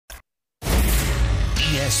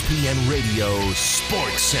ESPN Radio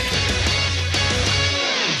Sports Center.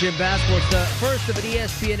 Jim basketball. It's the first of an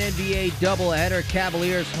ESPN NBA doubleheader.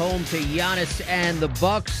 Cavaliers home to Giannis and the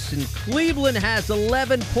Bucks. And Cleveland has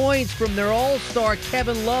 11 points from their all-star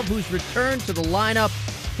Kevin Love, who's returned to the lineup.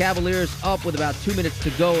 Cavaliers up with about 2 minutes to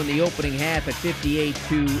go in the opening half at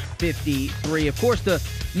 58-53. Of course, the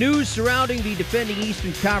news surrounding the defending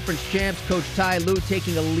Eastern Conference champs, Coach Ty Lue,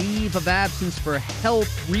 taking a leave of absence for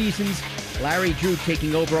health reasons. Larry Drew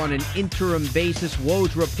taking over on an interim basis.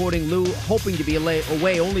 Woj reporting Lue hoping to be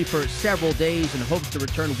away only for several days and hopes to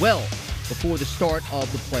return well before the start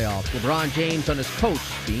of the playoffs. LeBron James on his coach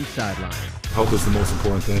being sidelined. Health is the most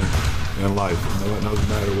important thing in life. It doesn't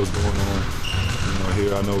matter what's going on.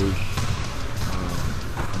 Here I know we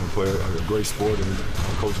play a great sport, and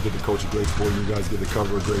our coaches get to coach a great sport, and you guys get to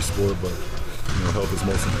cover a great sport. But health is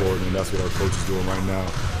most important, and that's what our coach is doing right now.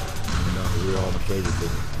 And we're all in favor of it.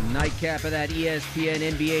 Nightcap of that ESPN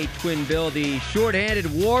NBA twin bill, the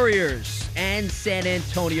shorthanded Warriors and San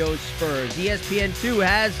Antonio Spurs. ESPN2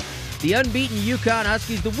 has the unbeaten UConn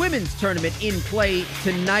Huskies, the women's tournament in play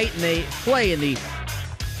tonight, and they play in the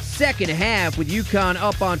second half with UConn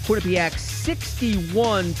up on Quinnipiac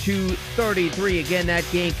 61-33. Again, that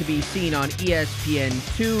game can be seen on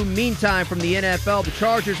ESPN2. Meantime, from the NFL, the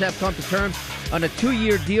Chargers have come to terms on a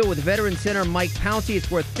 2-year deal with veteran center Mike Pouncey. It's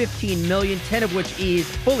worth $15 million, 10 of which is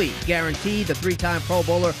fully guaranteed. The three-time Pro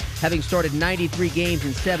Bowler having started 93 games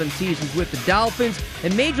in 7 seasons with the Dolphins.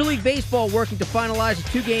 And Major League Baseball working to finalize a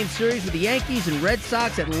 2-game series with the Yankees and Red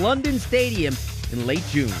Sox at London Stadium in late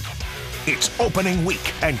June. It's opening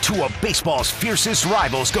week, and two of baseball's fiercest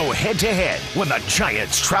rivals go head-to-head when the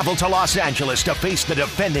Giants travel to Los Angeles to face the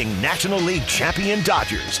defending National League champion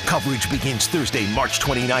Dodgers. Coverage begins Thursday, March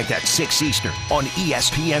 29th at 6 Eastern on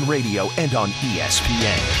ESPN Radio and on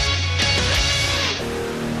ESPN.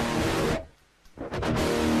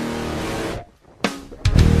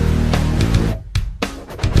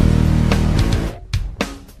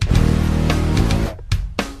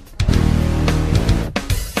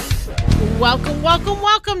 Welcome.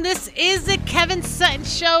 This is the Kevin Sutton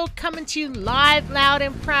Show, coming to you live, loud,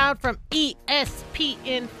 and proud from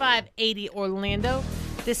ESPN 580 Orlando.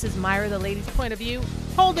 This is Myra, the lady's point of view,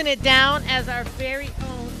 holding it down as our very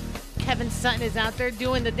own Kevin Sutton is out there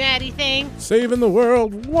doing the daddy thing. Saving the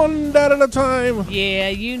world one dad at a time. Yeah,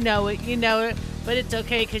 you know it. But it's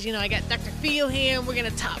okay because, I got Dr. Phil here, and we're going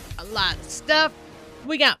to talk a lot of stuff.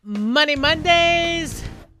 We got Money Mondays.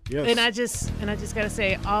 Yes. And I just gotta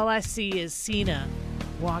say, all I see is Cena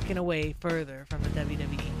walking away further from the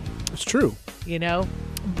WWE. It's true.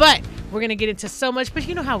 But we're gonna get into so much. But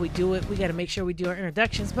you know how we do it. We gotta make sure we do our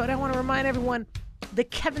introductions. But I want to remind everyone, the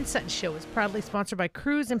Kevin Sutton Show is proudly sponsored by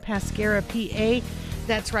Cruz and Pascara, PA.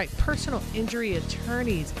 That's right, personal injury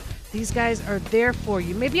attorneys. These guys are there for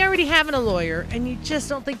you. Maybe you already having a lawyer and you just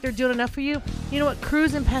don't think they're doing enough for you. You know what?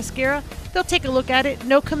 Cruz and Pascara, they'll take a look at it.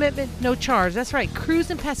 No commitment, no charge. That's right. Cruz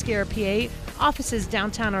and Pascara, PA. Offices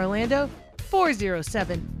downtown Orlando.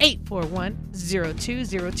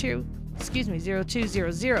 407-841-0202. Excuse me,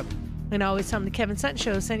 0200. And always tell them the Kevin Sutton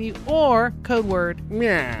Show sent you, or code word.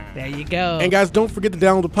 Yeah. There you go. And guys, don't forget to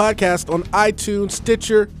download the podcast on iTunes,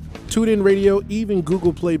 Stitcher, TuneIn Radio, even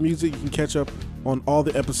Google Play Music. You can catch up on all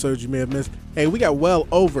the episodes you may have missed. Hey, we got well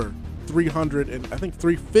over 300 and I think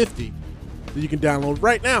 350 that you can download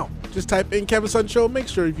right now. Just type in Kevin Sutton Show. Make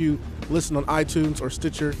sure if you listen on iTunes or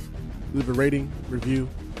Stitcher, leave a rating, review,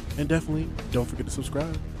 and definitely don't forget to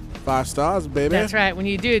subscribe. 5 stars, baby. That's right. When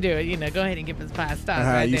you do it, go ahead and give us 5 stars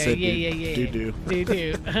right you there. said Yeah. Do.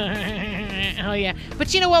 Oh, yeah.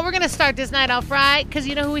 But you know what? We're going to start this night off right, because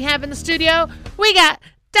you know who we have in the studio? We got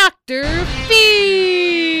Dr. Fee.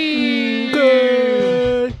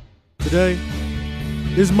 Today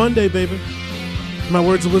is Monday, baby. My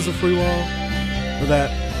words of wisdom for you all are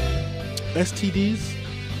that STDs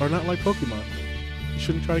are not like Pokemon. You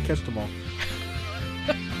shouldn't try to catch them all.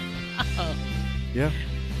 Oh. Yeah.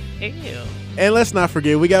 Ew. And let's not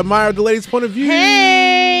forget, we got Myra, the lady's point of view.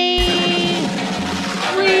 Hey!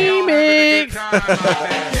 Remix!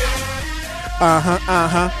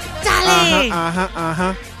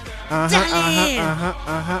 Dale!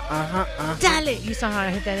 Dale! You saw how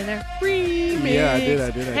I hit that in there? Remix! Yeah, I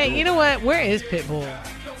did. Hey, you know what? Where is Pitbull?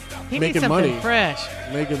 He needs Making something money. fresh.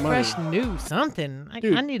 Making money. Fresh new something.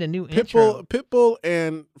 Dude, I need a new intro. Pitbull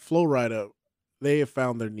and Flo Rida, they have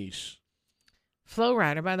found their niche. Flow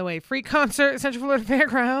Rider, by the way, free concert at Central Florida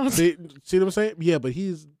Fairgrounds. See what I'm saying? Yeah, but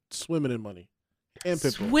he's swimming in money. And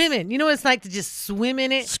Pitbull. Swimming. You know what it's like to just swim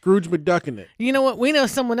in it? Scrooge McDuck in it. You know what? We know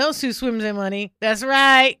someone else who swims in money. That's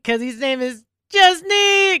right, because his name is Just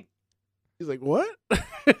Nick. He's like, what?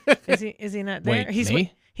 Is Is he not there? Wait,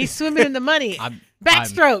 me? He's swimming in the money.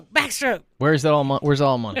 Backstroke. Where's all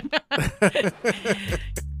money?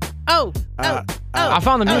 Oh. I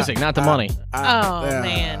found the music, not the money.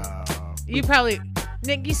 Man. You probably,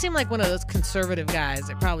 Nick, you seem like one of those conservative guys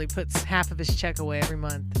that probably puts half of his check away every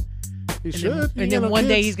month. He should. And then one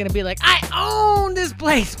day he's going to be like, I own this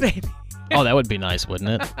place, baby. Oh, that would be nice,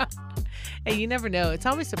 wouldn't it? Hey, you never know. It's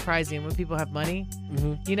always surprising when people have money.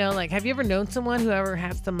 Mm-hmm. You know, like, have you ever known someone who ever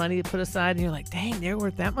has some money to put aside and you're like, dang, they're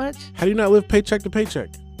worth that much? How do you not live paycheck to paycheck?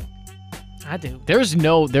 I do. There was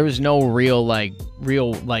no real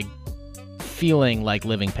feeling like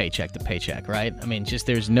living paycheck to paycheck, right? I mean, just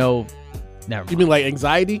there's no. Never mind. You mean like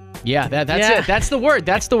anxiety? Yeah, that's it. That's the word.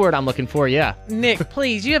 That's the word I'm looking for. Yeah. Nick,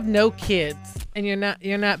 please, you have no kids and you're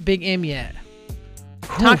not Big M yet.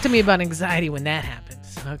 Talk to me about anxiety when that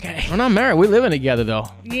happens, okay? We're not married. We're living together though.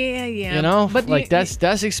 Yeah. You know, but like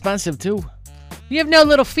that's expensive too. You have no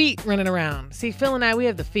little feet running around. See, Phil and I, we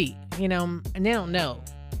have the feet, you know, and they don't know.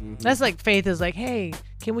 Mm-hmm. That's like Faith is like, hey,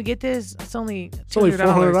 can we get this? It's only $200. It's only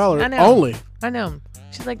 $400. I know. Only. I know.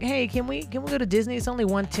 She's like, hey, can we go to Disney? It's only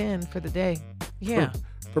 $110 for the day. Yeah.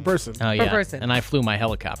 Per person. Oh yeah. Per person. And I flew my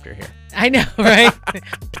helicopter here. I know, right?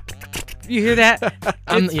 You hear that?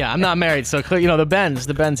 I'm not married, so the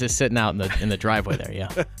Benz is sitting out in the driveway there. Yeah.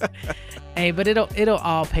 Hey, but it'll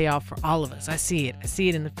all pay off for all of us. I see it. I see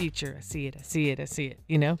it in the future. I see it.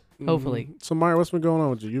 You know, hopefully. So, Maya, what's been going on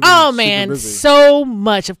with you? You've Oh been man, super busy. so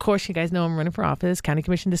much. Of course, you guys know I'm running for office, County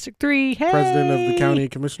Commission District 3. Hey. President of the county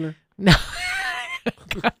commissioner. No.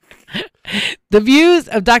 The views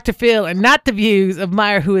of Dr. Phil are not the views of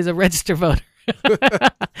Meyer, who is a registered voter.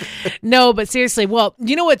 No, but seriously, well,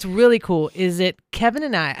 you know what's really cool is that Kevin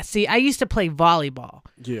and I used to play volleyball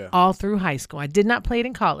all through high school. I did not play it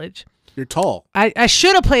in college. You're tall. I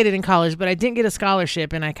should have played it in college, but I didn't get a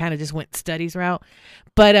scholarship, and I kind of just went studies route.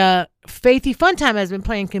 But Faithy Funtime has been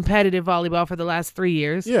playing competitive volleyball for the last 3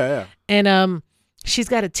 years. Yeah. And she's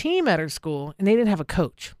got a team at her school, and they didn't have a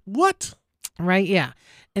coach. What? Right? Yeah.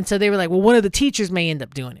 And so they were like, well, one of the teachers may end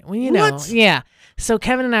up doing it. Well, you know. What? Yeah. So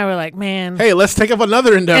Kevin and I were like, man. Hey, let's take up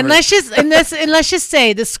another endeavor. And let's just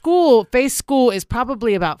say the school, Faith School, is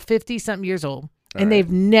probably about 50-something years old. And they've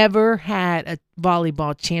never had a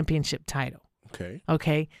volleyball championship title.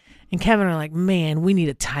 Okay. And Kevin are like, man, we need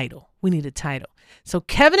a title. So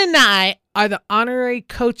Kevin and I are the honorary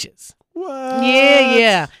coaches. What?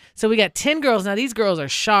 Yeah. So we got 10 girls. Now, these girls are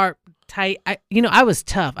sharp, tight. I was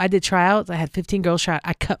tough. I did tryouts. I had 15 girls try out.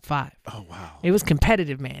 I cut 5. Oh, wow. It was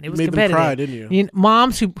competitive, man. It was made competitive. them cry, didn't you?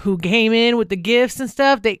 Moms who came in with the gifts and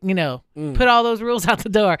stuff, they, put all those rules out the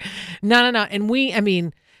door. No.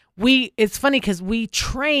 And it's funny because we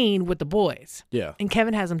train with the boys. Yeah. And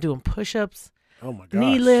Kevin has them doing push-ups, oh my gosh,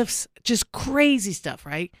 knee lifts, just crazy stuff,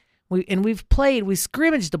 right? We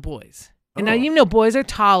scrimmaged the boys. And now, boys are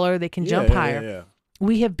taller. They can jump higher. Yeah.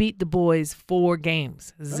 We have beat the boys 4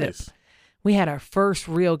 games. Zip. Nice. We had our first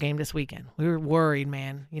real game this weekend. We were worried,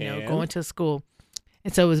 man, going to school.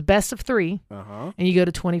 And so it was best of 3, and you go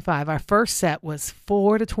to 25. Our first set was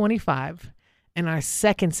 4-25, and our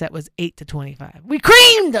second set was 8-25. We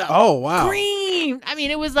creamed them. Oh, wow. Creamed. I mean,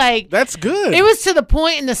 it was like. That's good. It was to the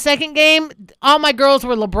point in the second game, all my girls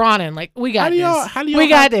were LeBroning. Like, we got this. How do you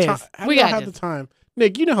have the time?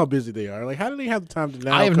 Nick, you know how busy they are. Like, how do they have the time to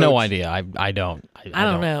now I have coach? no idea. I don't. I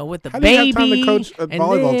don't know. With the How do you have time baby to coach a and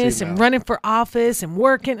volleyball this team and now? running for office and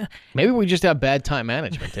working. Maybe we just have bad time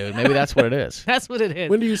management, dude. Maybe that's what it is. That's what it is.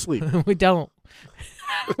 When do you sleep? We don't.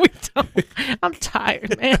 We don't. I'm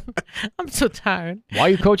tired, man. I'm so tired. Why are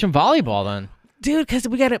you coaching volleyball then? Dude, because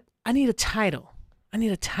I need a title. I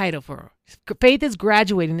need a title for her. Faith is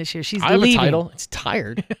graduating this year. She's I have leaving. a title. It's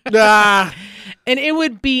tired. And it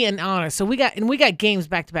would be an honor. So we got games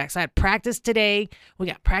back to back. So I had practice today. We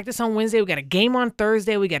got practice on Wednesday. We got a game on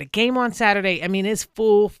Thursday. We got a game on Saturday. I mean, it's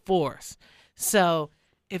full force. So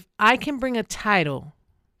if I can bring a title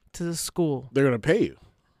to the school, They're gonna pay you.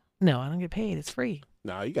 No, I don't get paid. It's free.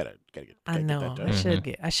 No, you gotta get. I know. Get that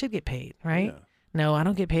done. I should get paid, right? Yeah. No, I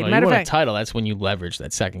don't get paid. Well, Matter you of want fact, a title. That's when you leverage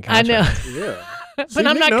that second I contract. know. Yeah. But See,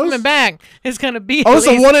 I'm Nick not knows. coming back. It's gonna be. Oh, it's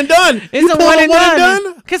a one and done. It's a one and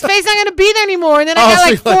done. Because Faith's not gonna be there anymore, and then I got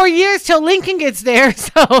like 4 years till Lincoln gets there.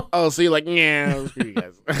 So. Oh, so you're like, yeah, screw you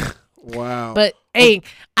guys. Wow. But hey,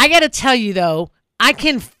 I gotta tell you though, I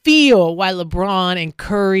can feel why LeBron and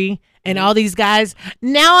Curry and all these guys.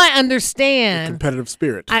 Now I understand. Competitive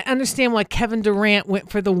spirit. I understand why Kevin Durant went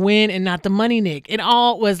for the win and not the money, Nick. It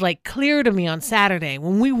all was like clear to me on Saturday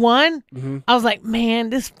when we won. I was like, man,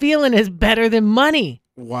 this feeling is better than money.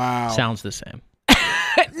 Wow. Sounds the same.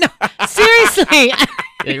 No, seriously.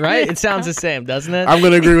 Right? It sounds the same, doesn't it? I'm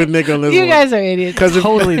going to agree with Nick on this You one. guys are idiots.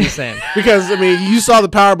 Totally the same. Because, I mean, you saw the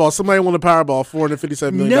Powerball. Somebody won the Powerball,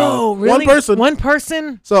 $457 million. No, really? One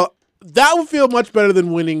person? So that would feel much better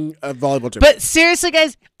than winning a volleyball championship. But seriously,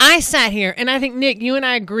 guys, I sat here, and I think, Nick, you and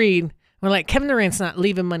I agreed. We're like, Kevin Durant's not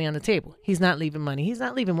leaving money on the table. He's not leaving money. He's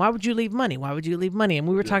not leaving. Why would you leave money? Why would you leave money? And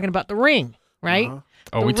we were talking about the ring, right? Oh,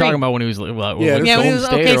 The we talking ring. about when he was Yeah, Golden when he was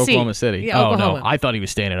State or OKC. Oklahoma City? Yeah, oh, Oklahoma. no. I thought he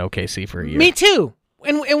was staying at OKC for a year. Me too.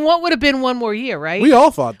 And what would have been one more year, right? We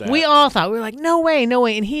all thought that. We all thought. We were like, no way, no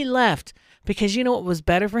way. And he left because you know what was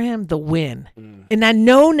better for him? The win. And I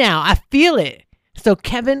know now. I feel it. So,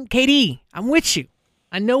 Kevin, KD, I'm with you.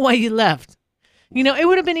 I know why you left. You know, it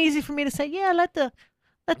would have been easy for me to say, yeah, let the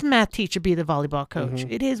math teacher be the volleyball coach.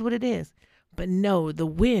 It is what it is. But no, the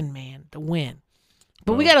win, man, the win.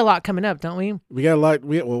 But we got a lot coming up, don't we? We got a lot.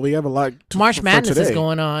 We have a lot. March Madness today. is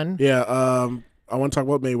going on. Yeah. I want to talk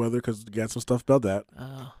about Mayweather because we got some stuff about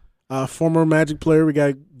that. Former Magic player, we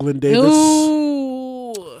got Glenn Davis.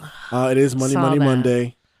 Ooh. It is Money Saw Money that.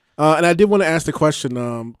 Monday. And I did want to ask the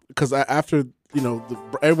question because after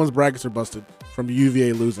everyone's brackets are busted from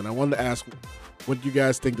UVA losing, I wanted to ask what you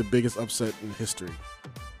guys think the biggest upset in history.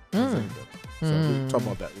 So we'll talk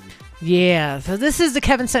about that. Yeah, so this is the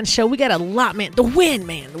Kevin Sutton Show. We got a lot, man. The win,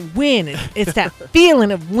 man. The win. It's that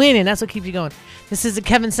feeling of winning. That's what keeps you going. This is the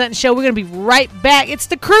Kevin Sutton Show. We're going to be right back. It's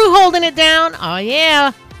the crew holding it down. Oh,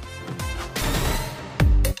 yeah.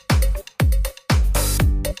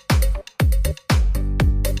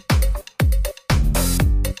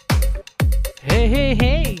 Hey, hey,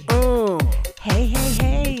 hey. Hey,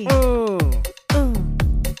 hey, hey.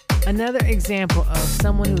 Another example of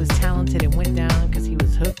someone who was talented and went down because he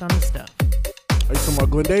was hooked on the stuff. Are you talking about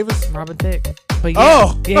Glenn Davis? Robin Thicke. But yeah,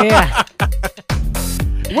 Oh! yeah.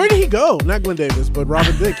 Where did he go? Not Glenn Davis, but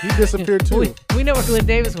Robin Thicke. He disappeared too. we know where Glenn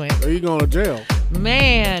Davis went. Are you going to jail?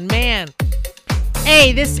 Man.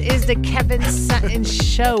 Hey, this is the Kevin Sutton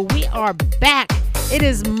Show. We are back. It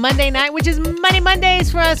is Monday night, which is Money Mondays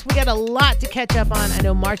for us. We got a lot to catch up on. I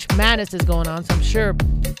know March Madness is going on, so I'm sure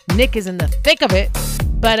Nick is in the thick of it.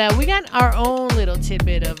 But we got our own little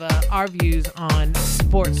tidbit of our views on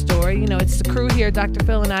sports story. You know, it's the crew here, Dr.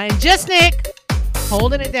 Phil and I, and just Nick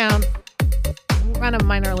holding it down. I want to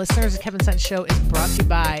remind our listeners, the Kevin Sutton Show is brought to you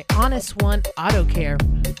by Honest One Auto Care.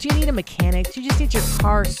 Do you need a mechanic? Do you just need your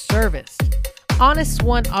car serviced? Honest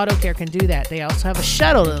One Auto Care can do that. They also have a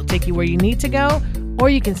shuttle that'll take you where you need to go, or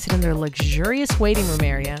you can sit in their luxurious waiting room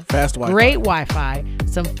area. Fast Wi-Fi. Great Wi-Fi,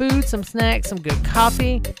 some food, some snacks, some good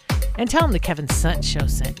coffee, and tell them the Kevin Sutton Show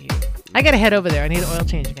sent you. I got to head over there. I need an oil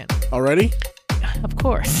change again. Already? Of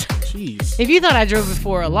course. Jeez. If you thought I drove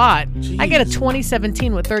before a lot, I got a Jeez.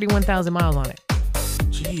 2017 with 31,000 miles on it.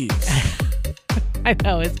 Jeez. I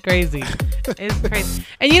know, it's crazy. It's crazy.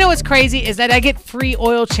 And you know what's crazy is that I get free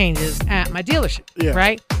oil changes at my dealership,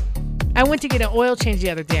 right? I went to get an oil change the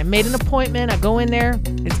other day. I made an appointment. I go in there.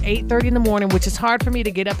 It's 8:30 in the morning, which is hard for me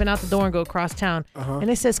to get up and out the door and go across town. And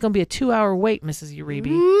they said it's going to be a 2-hour wait, Mrs.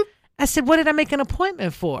 Uribe. I said, what did I make an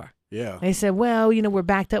appointment for? Yeah. They said, well, you know, we're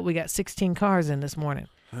backed up. We got 16 cars in this morning.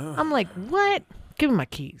 I'm like, what? Give me my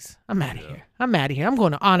keys. I'm out of here. I'm out of here. I'm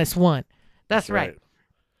going to Honest One. That's right.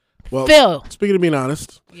 Well, Phil. speaking of being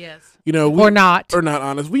honest, Yes. you know, Or not.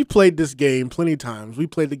 honest. We played this game plenty of times. We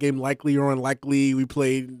played the game likely or unlikely. We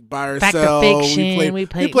played buy or Fact sell. or fiction. We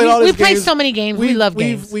played all these we played games. so many games. We love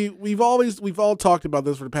games. We've all talked about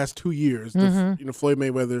this for the past 2 years. Floyd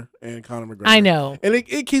Mayweather and Conor McGregor. I know. And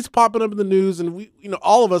it keeps popping up in the news, and we,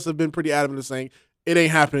 all of us have been pretty adamant in saying it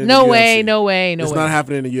ain't happening. No in the way, UFC. no way, no It's way. not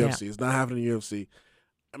happening in the UFC. It's not happening in the UFC.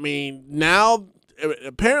 I mean, now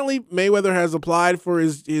apparently Mayweather has applied for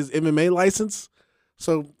his MMA license.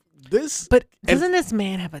 So this, But doesn't this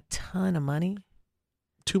man have a ton of money?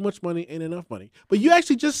 too much money ain't enough money. But you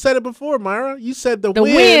actually just said it before, Myra. You said the The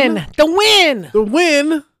win. The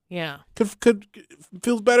win Yeah. could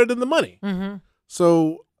feels better than the money. Mm-hmm.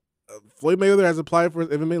 So Floyd Mayweather has applied for his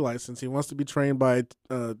MMA license. He wants to be trained by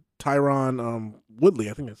Tyron Woodley.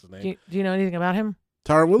 I think that's his name. Do you know anything about him?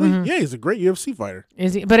 Tyron Woodley? Mhm. Yeah, he's a great UFC fighter.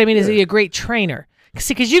 Is he? But I mean, is he a great trainer?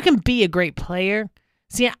 See, because you can be a great player.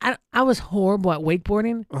 See, I was horrible at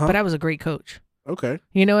wakeboarding, but I was a great coach. Okay.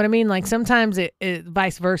 You know what I mean? Like sometimes it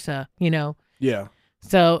vice versa. You know. Yeah.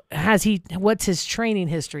 So what's his training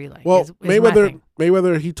history like? Well, is my thing.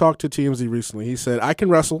 Mayweather, he talked to TMZ recently. He said, "I can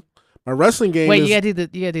wrestle. My wrestling game Wait, is." you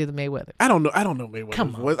gotta do the Mayweather. I don't know Mayweather's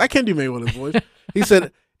Come on. voice. I can't do Mayweather's voice. He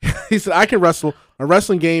said, I can wrestle. My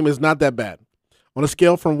wrestling game is not that bad. On a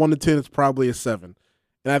scale from 1 to 10, it's probably a 7.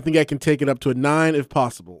 And I think I can take it up to a 9 if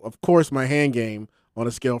possible. Of course, my hand game on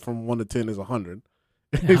a scale from 1 to 10 is 100.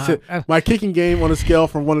 He said, my kicking game on a scale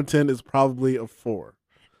from 1 to 10 is probably a 4.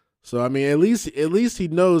 So I mean, at least he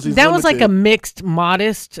knows he's. That was like limited. a mixed,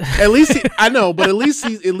 modest. At least I know, but at least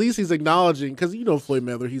he's acknowledging, because Floyd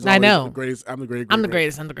Mayweather. He's always know. the greatest. I'm the greatest. I'm the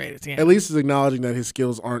greatest. I'm the greatest. Yeah. At least he's acknowledging that his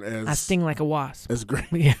skills aren't as. I sting like a wasp. As great.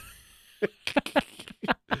 Yeah.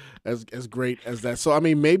 as great as that. So I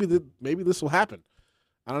mean, maybe this will happen.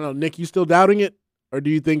 I don't know, Nick. You still doubting it, or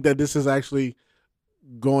do you think that this is actually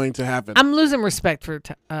going to happen? I'm losing respect for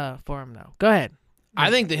him though. Go ahead.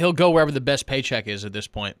 I think that he'll go wherever the best paycheck is at this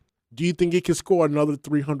point. Do you think he can score another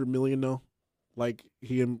 $300 million though, like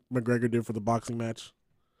he and McGregor did for the boxing match?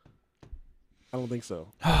 I don't think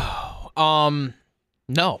so.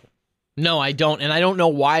 No, I don't, and I don't know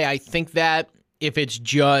why I think that. If it's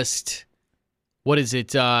just, what is it?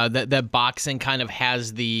 That boxing kind of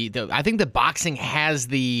has the I think that boxing has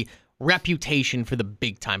the reputation for the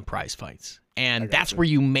big time prize fights, and that's where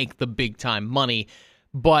you make the big time money.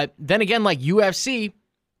 But then again, like UFC,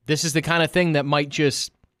 this is the kind of thing that might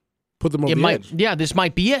just. Put them on the edge. Yeah, this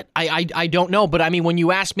might be it. I don't know, but I mean, when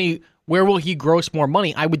you ask me where will he gross more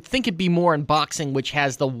money, I would think it'd be more in boxing, which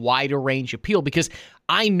has the wider range appeal, because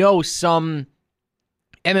I know some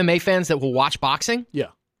MMA fans that will watch boxing. Yeah.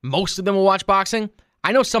 Most of them will watch boxing.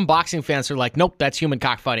 I know some boxing fans are like, nope, that's human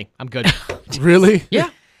cockfighting. I'm good. Really? Yeah.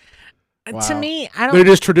 Wow. To me, I don't. They're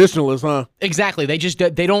just traditionalists, huh? Exactly. They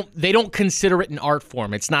don't consider it an art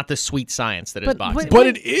form. It's not the sweet science that is boxing. But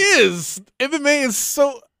it is. MMA is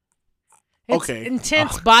so. It's Okay.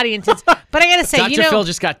 intense, body intense. But I gotta say, Dr. Phil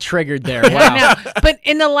just got triggered there. I Wow. know. But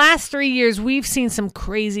in the last 3 years, we've seen some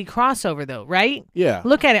crazy crossover, though, right? Yeah.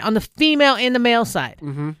 Look at it on the female and the male side.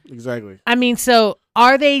 Mm-hmm. Exactly. I mean, so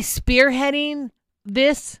are they spearheading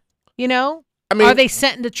this? I mean, are they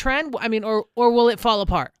setting the trend? I mean, or will it fall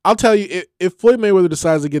apart? I'll tell you, if Floyd Mayweather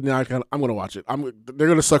decides to get in the icon, I'm going to watch it. They're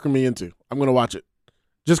going to sucker me into. I'm going to watch it,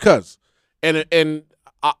 just cause. And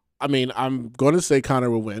I mean, I'm going to say Conor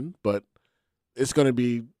will win, but it's going to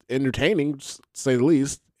be entertaining, to say the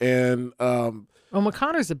least. And Well,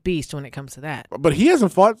 McConnor's a beast when it comes to that. but he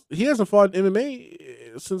hasn't fought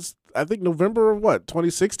MMA since I think November of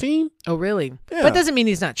 2016. Oh, really? Yeah. But doesn't mean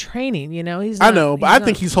he's not training. He's. Not, I know, but I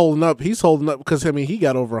think not- he's holding up. He's holding up because I mean he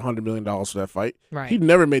got over $100 million for that fight. Right. He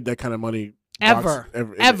never made that kind of money Ever.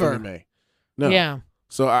 in Ever. MMA. No. Yeah.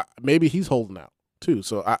 So maybe he's holding out too.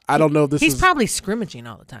 So I don't know if this He's is. probably scrimmaging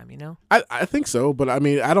all the time. I think so, but I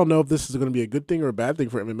mean I don't know if this is going to be a good thing or a bad thing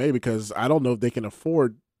for MMA, because I don't know if they can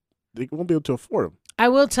afford. They won't be able to afford him. I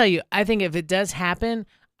will tell you, I think if it does happen,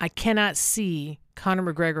 I cannot see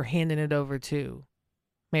Conor McGregor handing it over to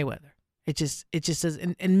Mayweather. It just does.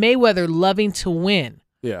 And Mayweather loving to win.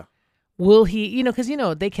 Yeah. Will he? Because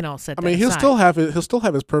they can all set. I that mean he'll aside. still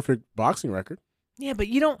have his perfect boxing record. Yeah, but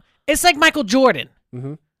you don't. It's like Michael Jordan.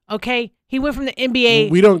 Mm-hmm. Okay, he went from the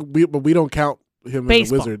NBA. We don't count him as the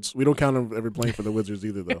Baseball. Wizards. We don't count him ever playing for the Wizards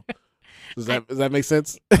either, though. Does that make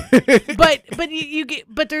sense? but you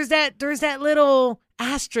get. But there's that little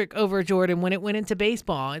asterisk over Jordan when it went into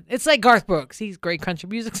baseball. It's like Garth Brooks. He's a great country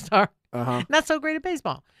music star. Not so great at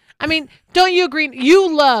baseball. I mean, don't you agree?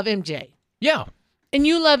 You love MJ. Yeah. And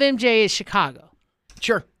you love MJ as Chicago.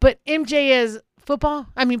 Sure. But MJ as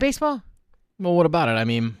baseball? Well, what about it? I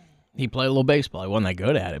mean, he played a little baseball. He wasn't that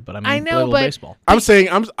good at it, but I mean, I he know, played a little but- baseball.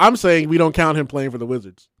 I'm saying we don't count him playing for the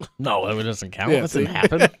Wizards. No, it doesn't count. Yeah, That see? didn't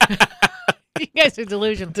happen. You guys are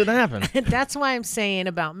delusional. Didn't happen. That's why I'm saying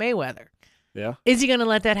about Mayweather. Yeah. Is he going to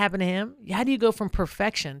let that happen to him? How do you go from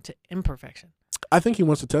perfection to imperfection? I think he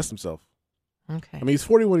wants to test himself. Okay. I mean, he's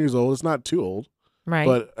 41 years old. It's not too old. Right.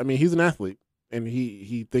 But, I mean, he's an athlete, and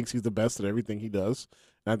he thinks he's the best at everything he does.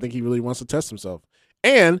 And I think he really wants to test himself.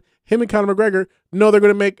 And him and Conor McGregor know they're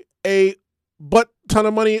going to make a butt ton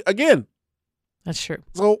of money again. That's true.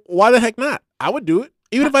 So why the heck not? I would do it.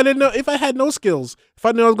 Even if I didn't know, if I had no skills, if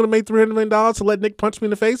I knew I was going to make $300 million to let Nick punch me in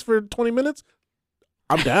the face for 20 minutes,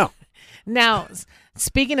 I'm down. Now,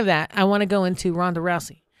 speaking of that, I want to go into Ronda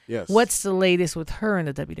Rousey. Yes. What's the latest with her in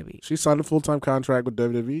the WWE? She signed a full-time contract with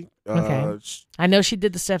WWE. Okay. I know she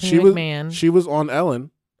did the Stephanie She was McMahon. She was on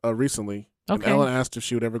Ellen recently. Okay. And Ellen asked if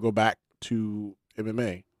she would ever go back to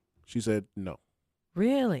MMA. She said no.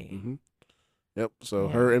 Really? Mm-hmm. Yep. So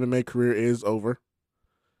Yeah. her MMA career is over.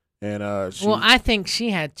 And Well, I think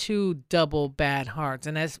she had two double bad hearts,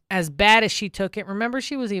 and as bad as she took it, remember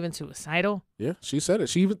she was even suicidal. yeah, she said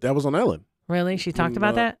it. That was on Ellen. Really, she talked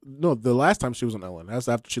about that. No, the last time she was on Ellen. That's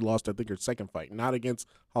after she lost, I think, her second fight, not against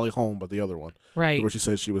Holly Holm, but the other one, Right. where she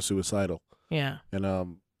said she was suicidal. Yeah.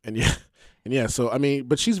 And yeah. So I mean,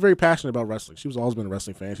 but she's very passionate about wrestling. She's always been a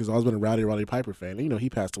wrestling fan. She's always been a Roddy Piper fan. And,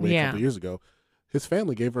 he passed away a couple years ago. His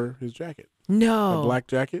family gave her his jacket. No. A black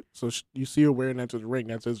jacket. So you see her wearing that to the ring.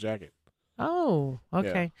 That's his jacket. Oh,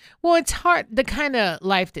 okay. Well, it's hard. The kind of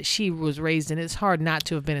life that she was raised in, it's hard not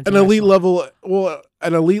to have been into an elite wrestling. level. Well,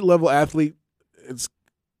 an elite level athlete, it's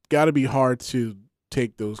got to be hard to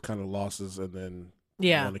take those kind of losses and then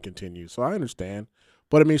want to continue. So I understand.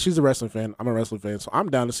 But I mean, she's a wrestling fan. I'm a wrestling fan, so I'm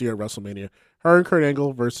down to see her at WrestleMania. Her and Kurt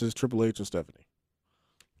Angle versus Triple H and Stephanie.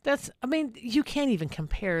 I mean, you can't even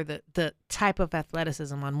compare the type of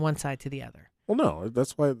athleticism on one side to the other. Well, no,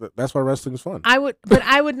 that's why wrestling is fun. I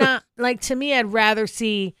would not like. To me, I'd rather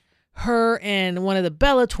see her and one of the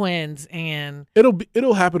Bella twins, and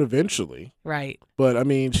it'll happen eventually. Right. But I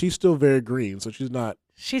mean, she's still very green, so she's not.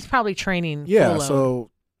 She's probably training. Yeah. full load.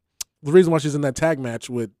 So the reason why she's in that tag match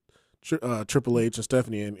with Triple H and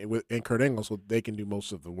Stephanie and Kurt Angle, so they can do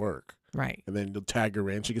most of the work. Right. And then they'll tag her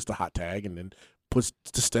in. She gets the hot tag, and then puts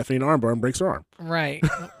to Stephanie in an armbar and breaks her arm. Right.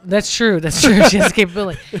 That's true. That's true. She has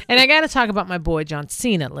capability. And I got to talk about my boy John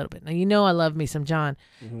Cena a little bit. Now, you know I love me some John.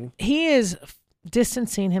 Mm-hmm. He is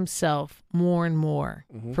distancing himself more and more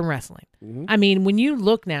from wrestling. Mm-hmm. I mean, when you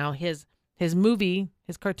look now, his movie,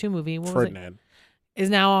 his cartoon movie, what was it? Is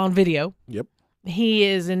now on video. Yep. He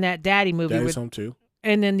is in that Daddy movie. Daddy's Home too.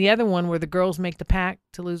 And then the other one where the girls make the pact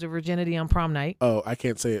to lose their virginity on prom night. Oh, I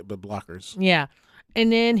can't say it, but Blockers. Yeah.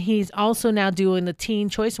 And then he's also now doing the Teen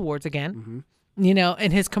Choice Awards again. Mm-hmm. You know,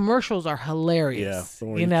 and his commercials are hilarious.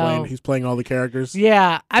 Yeah. He's playing all the characters.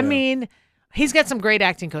 Yeah. I mean, he's got some great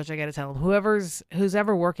acting coach, I got to tell him. Who's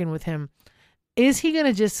ever working with him, is he going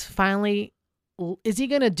to just finally, is he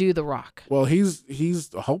going to do The Rock? Well,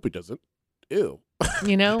 I hope he doesn't. Ew.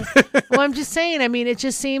 You know? Well, I'm just saying, I mean, it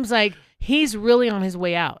just seems like he's really on his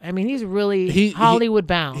way out. I mean, he's really Hollywood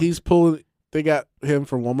bound. He's pulling. They got him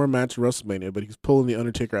for one more match at WrestleMania, but he's pulling the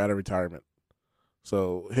Undertaker out of retirement.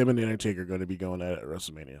 So him and the Undertaker are going to be going at it at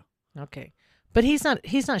WrestleMania. Okay, but he's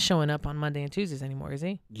not showing up on Monday and Tuesdays anymore, is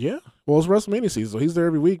he? Yeah. Well, it's WrestleMania season, so he's there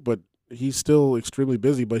every week, but he's still extremely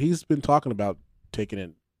busy. But he's been talking about taking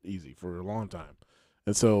it easy for a long time,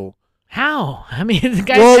 and so. How? I mean, the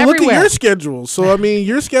guy's everywhere. look at your schedule. So, I mean,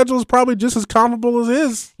 your schedule is probably just as comparable as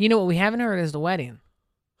his. You know what we haven't heard is the wedding.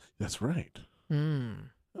 That's right. Mm.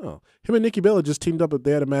 Oh, him and Nikki Bella just teamed up.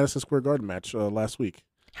 They had a Madison Square Garden match last week.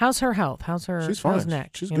 How's her health? How's her? She's fine. How's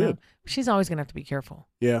neck? She's good. She's always gonna have to be careful.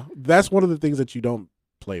 Yeah, that's one of the things that you don't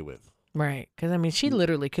play with. Right, because I mean, she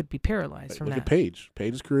literally could be paralyzed from Look that. at Paige.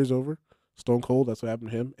 Paige's career is over. Stone Cold. That's what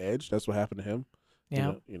happened to him. Edge. That's what happened to him.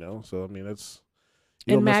 Yeah. You know. So I mean, that's.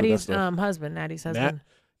 And Maddie's husband. Maddie's husband.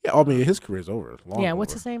 Yeah, I mean, his career's over. Yeah.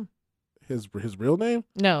 What's his name? His real name?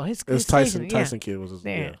 No, his Tyson. Tyson. Tyson Kidd was his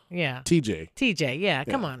name. Yeah. TJ. TJ. Yeah.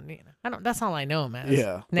 Come on. I don't. That's all I know him as.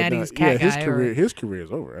 Yeah. Natty's cat guy. His career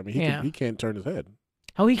is over. I mean, he can't turn his head.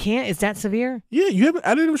 Oh, he can't? Is that severe? Yeah, you haven't. I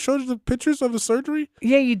didn't even show you the pictures of the surgery.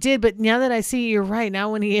 Yeah, you did. But now that I see, you're right.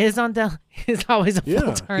 Now when he is on down, it's always a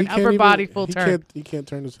full turn, upper body full turn. He can't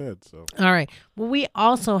turn his head. So. All right. Well, we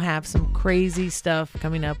also have some crazy stuff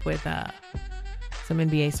coming up with some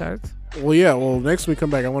NBA starts. Well, yeah. Well, next when we come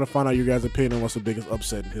back, I want to find out your guys' opinion on what's the biggest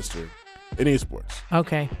upset in history in esports.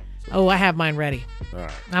 Okay. Oh, I have mine ready. All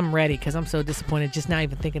right. I'm ready because I'm so disappointed just not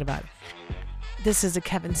even thinking about it. This is a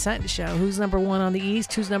Kevin Sutton show. Who's number one on the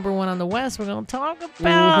East? Who's number one on the West? We're going to talk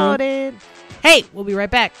about it. Hey, we'll be right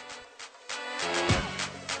back.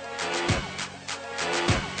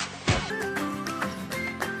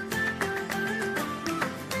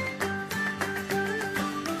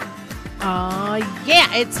 Yeah,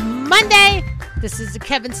 it's Monday. This is the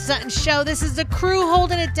Kevin Sutton Show. This is the crew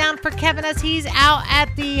holding it down for Kevin as he's out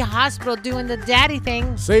at the hospital doing the daddy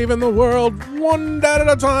thing. Saving the world one dad at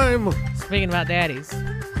a time. Speaking about daddies,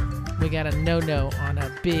 we got a no-no on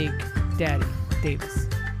a Big Daddy Davis.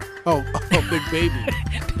 Oh, Big Baby.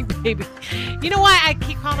 Big Baby. You know why I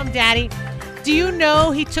keep calling him Daddy? Do you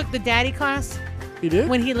know he took the daddy class? He did?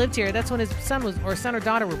 When he lived here. That's when his son or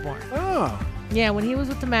daughter were born. Oh. Yeah, when he was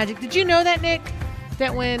with the Magic. Did you know that, Nick?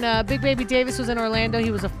 That when Big Baby Davis was in Orlando,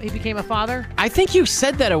 he became a father? I think you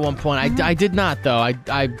said that at one point. I did not, though. I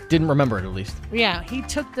didn't remember it, at least. Yeah, he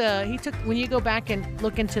took when you go back and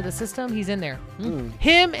look into the system, he's in there.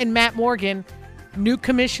 Him and Matt Morgan, new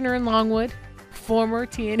commissioner in Longwood, former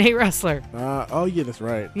TNA wrestler. Oh yeah, that's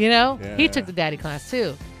right. You know? Yeah. He took the daddy class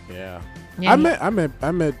too. Yeah. Yeah, I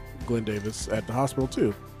met Glenn Davis at the hospital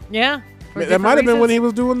too. Yeah? That might have been when he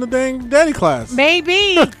was doing the dang daddy class.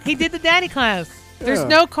 Maybe. He did the daddy class. There's Yeah.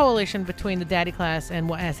 no correlation between the daddy class and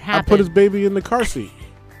what has happened. I put his baby in the car seat.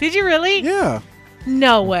 Did you really? Yeah.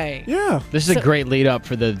 No way. Yeah. This is a great lead up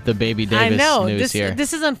for the Baby Davis I know. news here.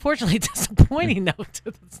 This is unfortunately disappointing though. To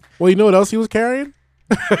this. Well, you know what else he was carrying?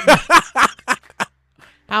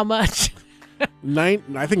 How much?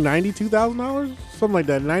 I think $92,000, something like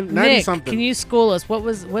that. 90 Nick, something. can you school us?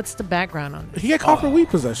 What's the background on this? He got caught for weed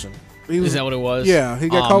possession. Is that what it was? Yeah, he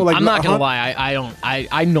got caught. Like I'm not gonna lie,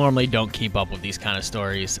 I normally don't keep up with these kind of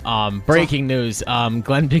stories. Breaking news: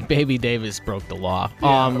 Glenn Big Baby Davis broke the law.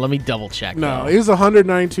 Yeah. Let me double check. No, though. it was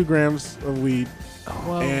 192 grams of weed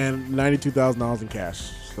Whoa. and $92,000 in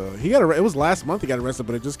cash. So he got it was last month he got arrested,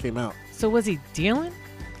 but it just came out. So was he dealing?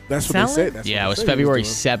 That's what Selling? they said. That's Yeah, it what was they said he February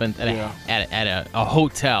doing. 7th at a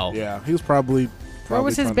hotel. Yeah, he was probably. Where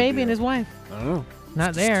was his trying to baby do and that. his wife? I don't know.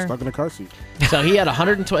 Not there. Stuck in a car seat. So he had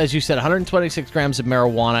 120, as you said, 126 grams of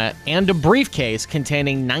marijuana and a briefcase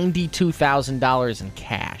containing $92,000 in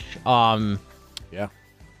cash. Yeah. Well,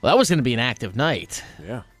 that was going to be an active night.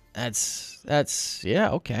 Yeah. That's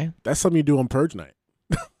yeah, okay. That's something you do on purge night.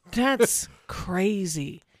 That's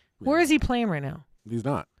crazy. Where is he playing right now? He's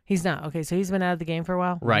not. He's not. Okay, so he's been out of the game for a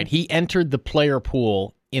while? Right. He entered the player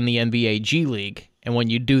pool in the NBA G League, and when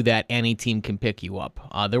you do that, any team can pick you up.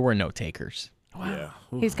 There were no takers. Wow.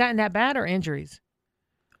 Yeah. He's gotten that bad or injuries?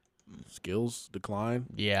 Skills decline.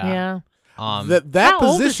 Yeah. That How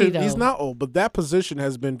old is he, position, he's though? not old, but that position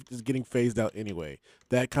is getting phased out anyway.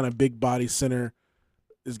 That kind of big body center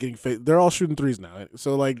is getting phased. They're all shooting threes now.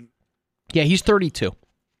 So like, Yeah, he's 32.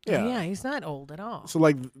 yeah. Yeah, he's not old at all. So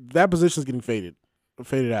like that position is getting faded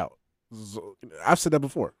out. So, I've said that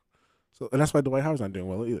before. So and that's why Dwight Howard's not doing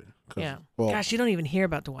well either. 'Cause- Yeah. Well, Gosh, you don't even hear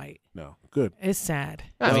about Dwight. no, good. It's sad.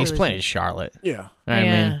 I mean, he's It's playing really in Charlotte. Yeah. I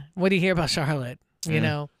yeah. mean, What do you hear about Charlotte? You Mm.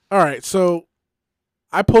 know? All right. So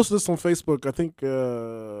I posted this on Facebook. I think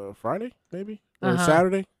Friday maybe or Uh-huh.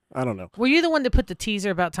 Saturday. I don't know. Were you the one that put the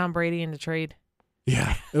teaser about Tom Brady in the trade?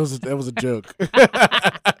 Yeah, that was a joke.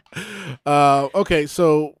 Okay,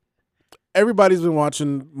 so everybody's been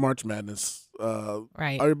watching March Madness.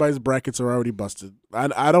 Right. Everybody's brackets are already busted.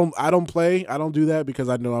 I don't play. I don't do that because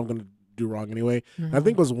I know I'm going to do wrong anyway. Mm-hmm. I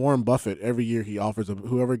think it was Warren Buffett. Every year he offers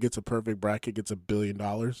whoever gets a perfect bracket gets $1 billion.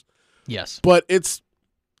 yes. But it's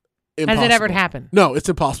impossible. Has it ever happened? No, it's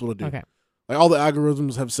impossible to do. Okay. Like all the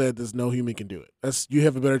algorithms have said, there's no human can do it. You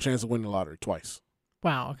have a better chance of winning the lottery twice.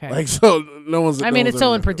 Wow. Okay. Like so, no one's. I no mean, one's it's so ever gonna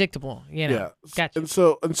do it. unpredictable. You know. Yeah. Gotcha. And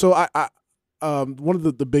so I one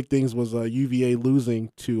of the big things was UVA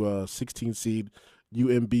losing to 16 seed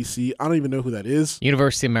UMBC. I don't even know who that is.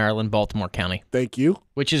 University of Maryland, Baltimore County, Thank you.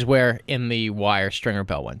 which is where in the wire Stringer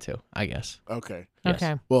Bell went to, I guess. Okay. Yes.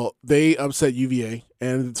 Okay. Well, they upset UVA,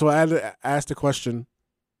 and so I had to ask the question: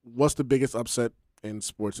 what's the biggest upset in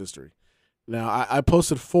sports history? Now I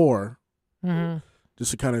posted 4 Mm-hmm. just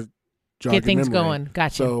to kind of jog Get your things memory. going.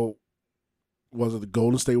 Gotcha. So was it the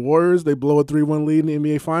Golden State Warriors? They blow a 3-1 lead in the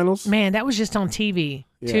NBA Finals. Man, that was just on TV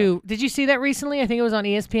Yeah. too. Did you see that recently? I think it was on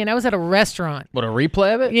ESPN. I was at a restaurant. What, a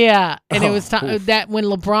replay of it? Yeah, and it Oh, was oof. that when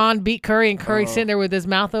LeBron beat Curry and Curry Oh. sitting there with his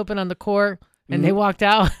mouth open on the court, and Mm-hmm. they walked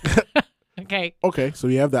out. Okay. Okay, so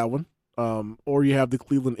you have that one. Or you have the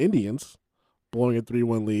Cleveland Indians blowing a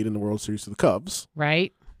 3-1 lead in the World Series to the Cubs.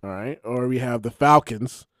 Right. All right. Or we have the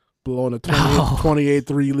Falcons blowing a Oh.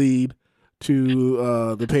 28-3 lead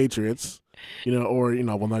to the Patriots.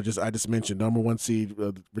 Well, I just mentioned number 1 seed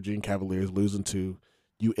Virginia Cavaliers losing to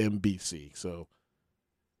UMBC. So,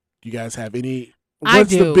 do you guys have any? I What's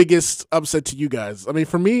the do. biggest upset to you guys? I mean,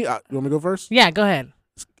 for me, you want me to go first? Yeah. Go ahead.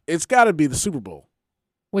 It's got to be the Super Bowl.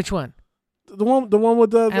 Which one? The one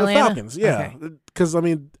with the Atlanta? Falcons, yeah. Because I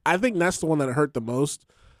mean, I think that's the one that hurt the most.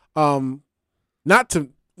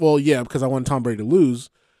 Because I want Tom Brady to lose.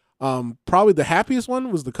 Probably the happiest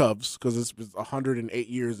one was the Cubs because it's been 108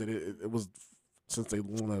 years that it was since they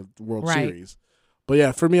won a World Right. Series. But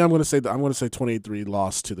yeah, for me, I'm going to say 28-3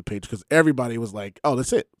 loss to the Patriots because everybody was like, "Oh,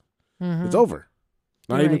 that's it, Mhm. it's over,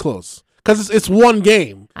 not You're even right. close." Because it's one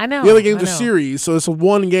game. I know. The other games I are know. series, so it's a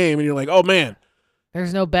one game, and you're like, "Oh man."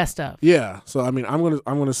 There's no best of. Yeah, so I mean, I'm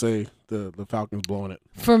gonna say the Falcons blowing it.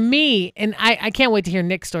 For me, and I can't wait to hear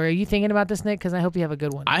Nick's story. Are you thinking about this, Nick? Because I hope you have a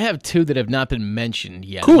good one. I have 2 that have not been mentioned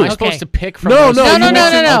yet. Cool. Am I Okay. supposed to pick from No, those? no, no, you no, no,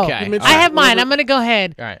 mentioned- no, no. Okay. you mentioned- I have mine. Whatever. I'm going to go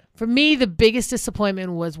ahead. All right. For me, the biggest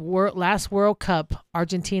disappointment was last World Cup,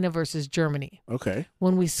 Argentina versus Germany. Okay.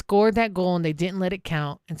 When we scored that goal and they didn't let it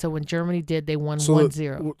count, and so when Germany did, they won So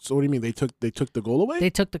 1-0. So what do you mean they took the goal away? They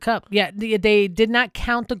took the cup. Yeah, they did not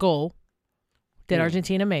count the goal that Hmm.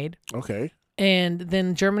 Argentina made. Okay. And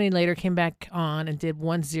then Germany later came back on and did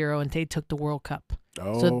 1-0, and they took the World Cup.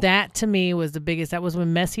 Oh. So that, to me, was the biggest. That was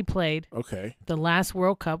when Messi played Okay. the last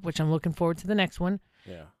World Cup, which I'm looking forward to the next one.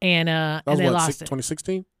 Yeah. And That was they what, lost it.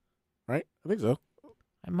 2016, right? I think so.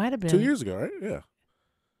 It might have been 2 years ago, right? Yeah.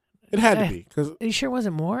 It had to be because Are you sure it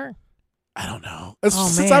wasn't more? I don't know. Oh,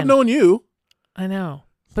 Since man. I've known you, I know.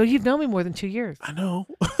 But you've known me more than 2 years. I know.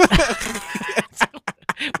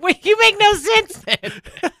 Wait, you've make no sense then.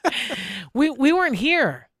 we weren't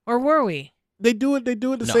here, or were we? They do it the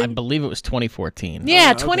No, I same. believe it was 2014.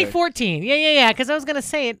 Yeah, okay. 2014. Yeah. Because I was gonna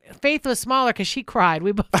say it. Faith was smaller because she cried.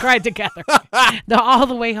 We both cried together all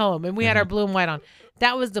the way home, and we had our blue and white on.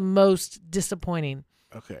 That was the most disappointing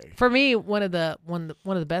Okay. for me. One of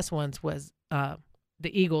the best ones was the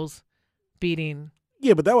Eagles beating.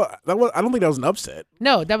 Yeah, but that was. I don't think that was an upset.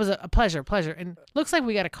 No, that was a pleasure. And looks like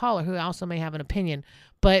we got a caller who also may have an opinion.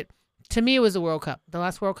 But to me, it was the World Cup. The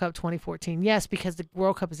last World Cup, 2014. Yes, because the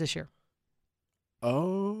World Cup is this year.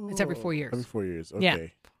 Oh. It's every 4 years. Every 4 years. Okay. Yeah.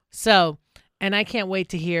 So, and I can't wait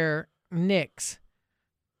to hear Nick's.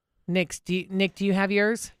 Nick, do you have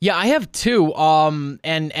yours? Yeah, I have two.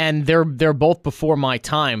 And they're both before my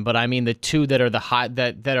time, but I mean the two that are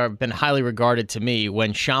that have been highly regarded to me.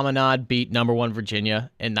 When Chaminade beat #1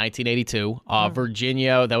 Virginia in 1982,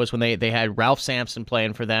 Virginia, that was when they had Ralph Sampson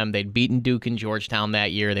playing for them. They'd beaten Duke and Georgetown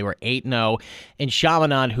that year. They were 8-0, and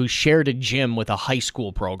Chaminade, who shared a gym with a high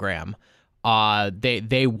school program,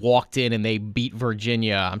 they walked in and they beat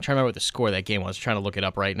Virginia. I'm trying to remember what the score of that game was. I'm trying to look it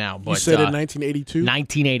up right now. But You said in 1982?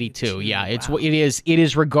 1982, yeah. It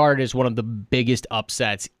is regarded as one of the biggest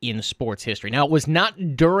upsets in sports history. Now, it was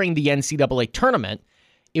not during the NCAA tournament.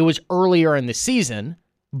 It was earlier in the season,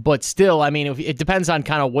 but still, I mean, it depends on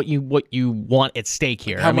kind of what you want at stake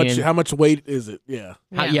here. How much weight is it? Yeah.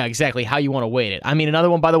 Yeah, exactly. How you want to weight it. I mean, another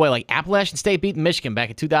one, by the way, like Appalachian State beating Michigan back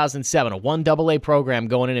in 2007, a 1AA program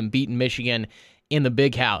going in and beating Michigan in the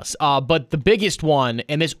Big House. But the biggest one,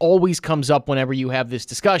 and this always comes up whenever you have this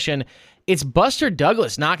discussion, it's Buster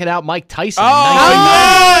Douglas knocking out Mike Tyson in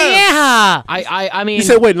 1990. Yeah. I mean, You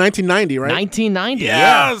said, wait, 1990, right? 1990.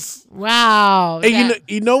 Yes. Wow. And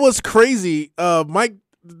you know what's crazy? Mike,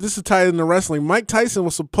 this is tied into wrestling. Mike Tyson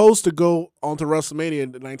was supposed to go onto WrestleMania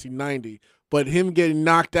in 1990, but him getting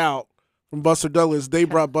knocked out from Buster Douglas, they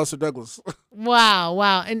brought Buster Douglas.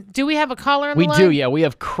 Wow. And do we have a caller on the We line? do, yeah. We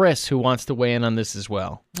have Chris who wants to weigh in on this as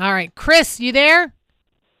well. All right. Chris, you there?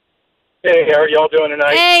 Hey, how are y'all doing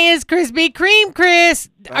tonight? Hey, it's Krispy Kreme, Chris.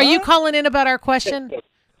 Are you calling in about our question?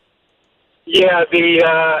 Yeah,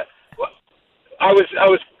 I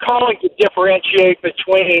was calling to differentiate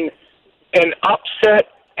between an upset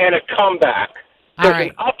and a comeback. All Because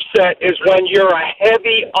right. an upset is when you're a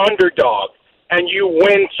heavy underdog and you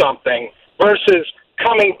win something versus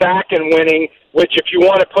coming back and winning, which if you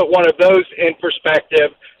want to put one of those in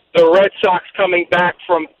perspective, the Red Sox coming back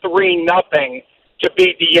from 3-0 to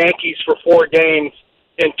beat the Yankees for 4 games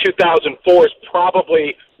in 2004 is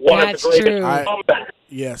probably one That's of the greatest true. comebacks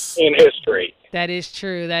Yes. in history. That is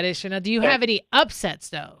true. Now, do you have any upsets,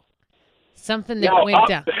 though? Something that Now, went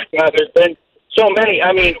down. there's been so many.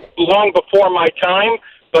 I mean, long before my time,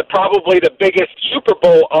 but probably the biggest Super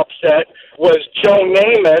Bowl upset was Joe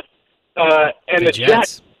Namath and the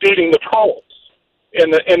Jets beating the Colts in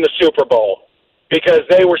the Super Bowl because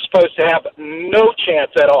they were supposed to have no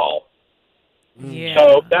chance at all. Yeah.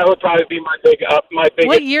 So that would probably be my biggest.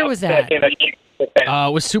 What year was upset that? in a huge event.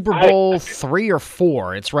 It was Super Bowl 3 or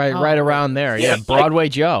 4. It's right around there. Yeah, Broadway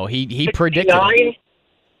Joe. He predicted it. 69?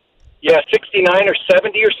 Yeah, 69 or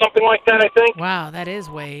 70 or something like that, I think. Wow, that is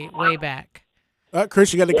way back.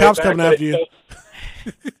 Chris, you got the Way cops back coming then. after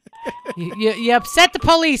you. You upset the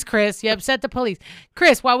police, Chris. You upset the police.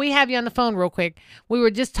 Chris, while we have you on the phone real quick, we were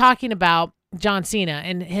just talking about John Cena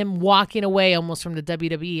and him walking away almost from the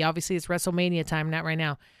WWE. Obviously, it's WrestleMania time, not right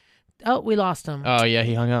now. Oh, we lost him. Oh, yeah,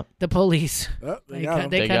 he hung up. The police. They got him.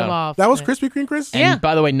 They They cut got him him. off. That was Krispy Kreme, Chris? And Yeah.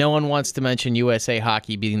 by the way, no one wants to mention USA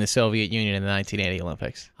Hockey beating the Soviet Union in the 1980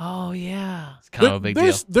 Olympics. Oh, yeah. It's kind of a big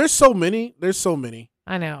deal. There's so many. There's so many.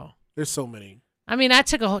 I know. There's so many. I mean, I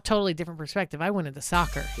took a totally different perspective. I went into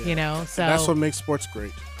soccer, so. That's what makes sports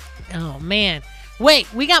great. Oh, man.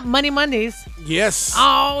 Wait, we got Money Mondays. Yes.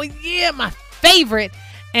 Oh, yeah, my favorite.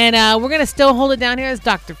 And we're going to still hold it down here as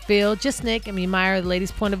Dr. Phil, just Nick, and me, Myra, the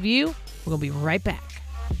ladies' point of view. We're going to be right back.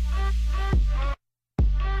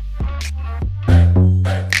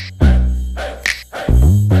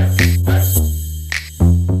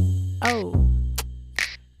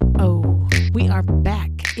 Oh, we are back.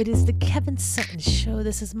 It is the Kevin Sutton Show.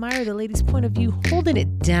 This is Myra, the ladies' point of view, holding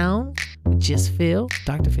it down with just Phil,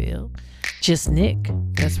 Dr. Phil, just Nick.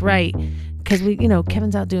 That's right. Because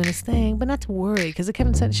Kevin's out doing his thing, but not to worry, because the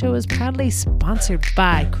Kevin Sutton Show is proudly sponsored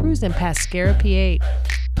by Cruz and Pascara, PA.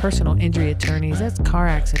 Personal injury attorneys, that's car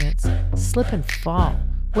accidents, slip and fall,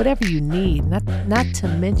 whatever you need. Not to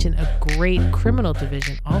mention a great criminal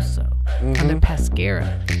division also under Pascara.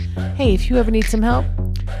 Hey, if you ever need some help,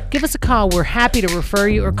 give us a call. We're happy to refer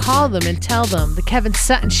you, or call them and tell them the Kevin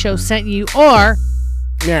Sutton Show sent you, or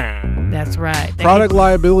Yeah. That's right. Product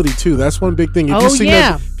liability too. That's one big thing. If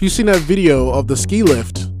you've seen that video of the ski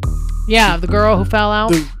lift. Yeah, the girl who fell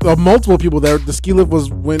out. Multiple people there. The ski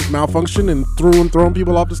lift went malfunction and throwing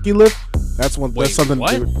people off the ski lift. That's something.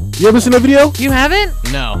 What? You ever seen that video? You haven't?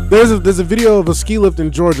 No. There's a video of a ski lift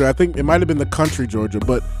in Georgia. I think it might have been the country Georgia,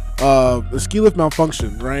 but the ski lift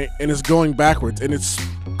malfunctioned, right? And it's going backwards, and it's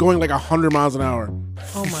going like 100 miles an hour.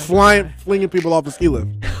 Oh my God. Flinging people off the ski lift.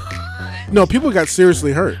 No, people got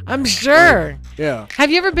seriously hurt. I'm sure. Yeah. Have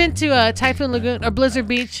you ever been to Typhoon Lagoon or Blizzard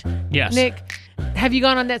Beach? Yes. Nick, have you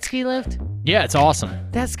gone on that ski lift? Yeah, it's awesome.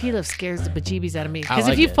 That ski lift scares the bejeebies out of me. Because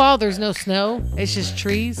like if you it. fall, there's no snow. It's just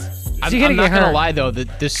trees. So I'm you're not get gonna hurt. lie though,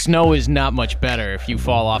 the snow is not much better if you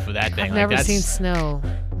fall off of that thing. I've never seen snow.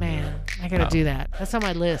 Man, I gotta do that. That's on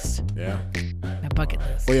my list. Yeah. My bucket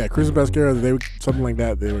list. Well, yeah, Cruising Pascara, they would something like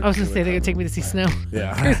that. I was gonna say they're gonna take me to see snow.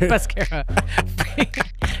 Yeah. Cruising Pascara.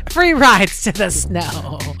 Free rides to the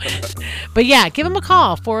snow. But yeah, give them a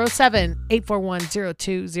call,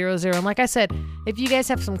 407-841-0200. And like I said, if you guys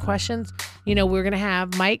have some questions, we're going to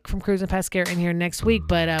have Mike from Cruising Pascara in here next week.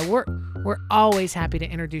 But we're always happy to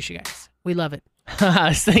introduce you guys. We love it.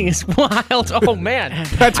 This thing is wild. Oh, man.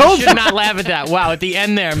 I should not laugh at that. Wow, at the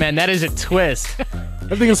end there, man, that is a twist.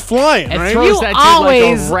 That thing is flying, It right? throws that dude like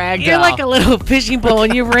a rag You're doll. like a little fishing pole,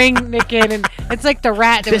 and you ring Nick in, and it's like the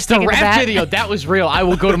rat that was The taking the rat bat. video, that was real. I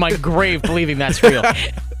will go to my grave believing that's real.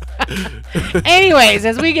 Anyways,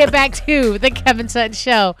 as we get back to the Kevin Sutton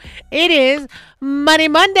Show, it is Money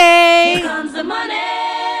Monday. Here comes the money.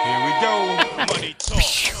 Here we go. Money talk.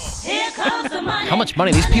 Here comes the money. How much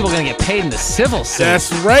money? These people are going to get paid in the civil suit.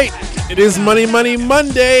 That's right. It is Money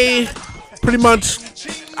Monday. Pretty much,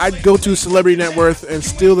 I'd go to Celebrity Net Worth and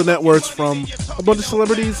steal the net worths from a bunch of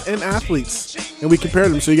celebrities and athletes, and we compare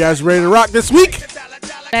them. So you guys ready to rock this week?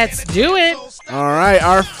 Let's do it. All right,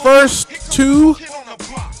 our first two.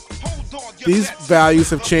 These values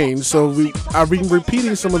have changed, so I've been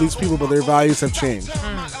repeating some of these people, but their values have changed.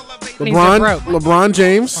 LeBron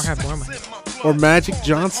James Or have more money. or Magic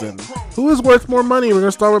Johnson. Who is worth more money? We're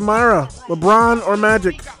gonna start with Myra. LeBron or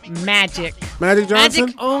Magic? Magic. Magic Johnson.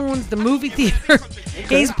 Magic owns the movie theater.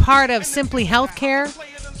 He's part of Simply Healthcare.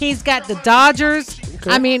 He's got the Dodgers. Okay.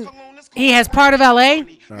 I mean, he has part of LA.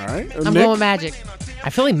 All right. I'm going with Magic. I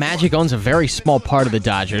feel like Magic owns a very small part of the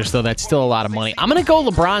Dodgers, though that's still a lot of money. I'm going to go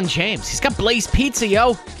LeBron James. He's got Blaze Pizza,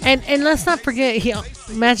 yo. And let's not forget,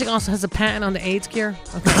 Magic also has a patent on the AIDS cure.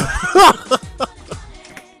 Okay.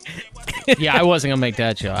 Yeah, I wasn't going to make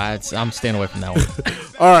that joke. I'm staying away from that one.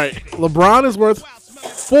 All right. LeBron is worth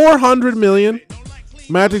 $400 million.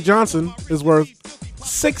 Magic Johnson is worth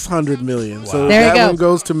 $600 million. So There you that go. one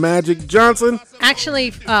goes to Magic Johnson.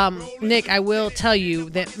 Actually, Nick, I will tell you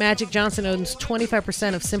that Magic Johnson owns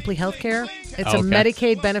 25% of Simply Healthcare. It's a Okay.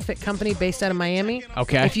 Medicaid benefit company based out of Miami.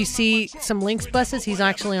 Okay. If you see some Lynx buses, he's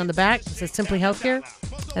actually on the back. It says Simply Healthcare.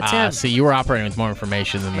 That's him. See, you were operating with more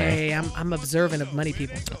information than me. Hey, I'm observant of money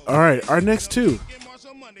people. All right. Our next two.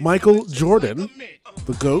 Michael Jordan,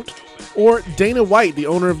 the GOAT, or Dana White, the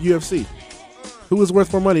owner of UFC. Who is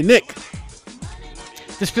worth more money? Nick.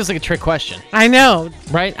 This feels like a trick question, I know.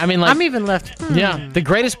 right? I mean, like, I'm even left. yeah, the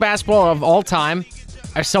greatest basketballer of all time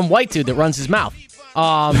is some white dude that runs his mouth.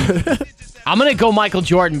 I'm going to go Michael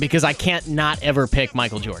Jordan because I can't not ever pick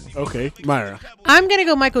Michael Jordan. Okay. Myra. I'm going to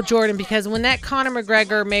go Michael Jordan because when that Conor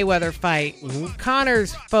McGregor Mayweather fight,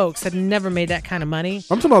 Conor's folks had never made that kind of money.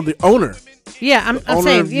 I'm talking about the owner. Yeah, I'm Owner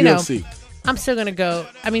saying, of you know, UFC. I'm still going to go.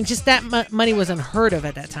 I mean, just that money was unheard of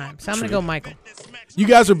at that time. So I'm going to go Michael. You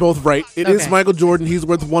guys are both right. It is Okay. Michael Jordan. He's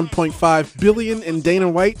worth $1.5 billion, and Dana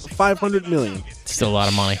White $500 million. Still a lot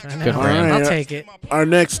of money. Good for All him. right. I'll take it. Our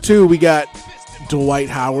next two, we got Dwight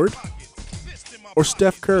Howard or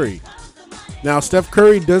Steph Curry. Now, Steph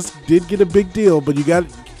Curry did get a big deal, but you can't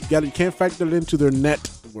factor it into their net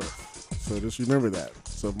worth. So just remember that.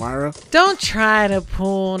 So Myra, Don't try to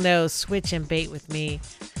pull no switch and bait with me,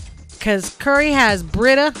 because Curry has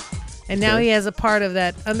Brita, and now Okay. he has a part of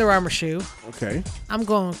that Under Armour shoe. okay, I'm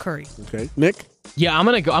going Curry. okay, Nick, Yeah,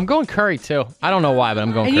 I'm going Curry too. I don't know why, but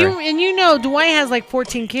I'm going Curry. And you know Dwight has like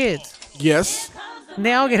 14 kids. yes, And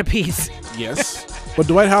they all get a piece. yes, but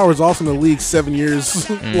Dwight Howard's also in the league 7 years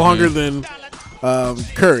longer than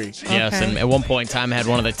Curry. Yes, Okay. and at one point in time had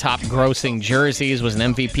one of the top grossing jerseys, was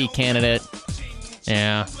an MVP candidate.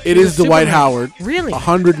 Yeah. It is Dwight Superman. Howard, Really?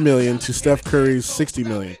 $100 million to Steph Curry's $60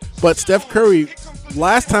 million. But Steph Curry,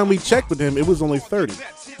 last time we checked with him, it was only 30.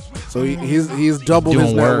 So he's doubled his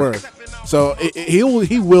Doing net work. worth. So he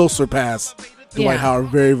will surpass Dwight Yeah. Howard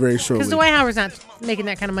very, very shortly. Because Dwight Howard's not making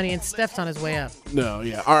that kind of money, and Steph's on his way up. No,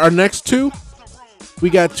 yeah. Our next two,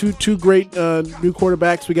 we got two great new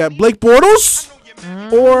quarterbacks. We got Blake Bortles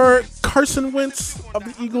or Carson Wentz of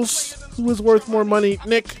the Eagles, who is worth more money?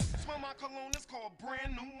 Nick?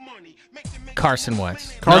 Carson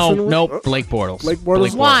Wentz. Carson no, Wentz? Blake Bortles. Blake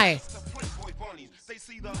Bortles? Why?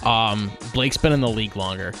 Blake's been in the league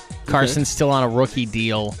longer. Carson's still on a rookie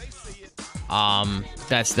deal.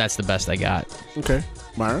 That's the best I got. Okay.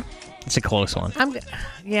 Myra? It's a close one.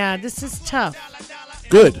 Yeah, this is tough.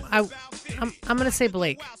 Good. I'm gonna say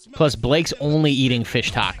Blake. Plus, Blake's only eating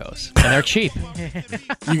fish tacos, and they're cheap.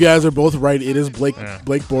 You guys are both right. It is Blake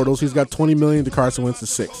Bortles. He's got $20 million. To Carson Wentz is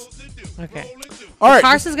 $6. Okay. All right.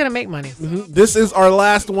 Carson's gonna make money. This is our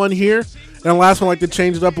last one here, and the last one I like to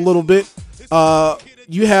change it up a little bit.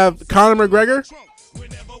 You have Conor McGregor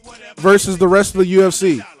versus the rest of the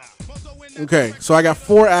UFC. Okay, so I got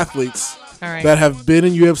 4 athletes that have been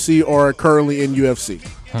in UFC or are currently in UFC.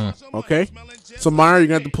 Okay, so Myra, you're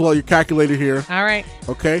gonna have to pull out your calculator here. All right.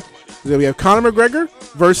 Okay, then we have Conor McGregor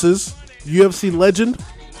versus UFC legend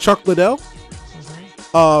Chuck Liddell.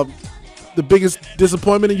 The biggest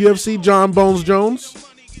disappointment in UFC, John Bones Jones.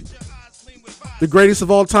 The greatest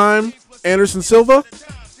of all time, Anderson Silva.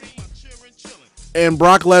 And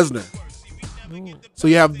Brock Lesnar. So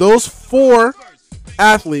you have those 4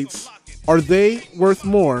 athletes. Are they worth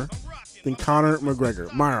more than Conor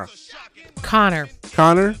McGregor? Myra. Connor.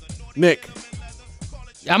 Nick.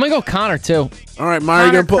 I'm gonna go Connor too. All right,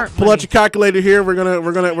 Myra, you're gonna pull out your calculator here. We're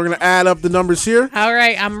gonna add up the numbers here. All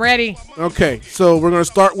right, I'm ready. Okay, so we're gonna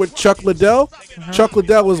start with Chuck Liddell. Chuck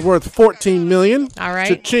Liddell is worth $14 million. All right.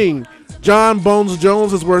 Cha-ching. John Bones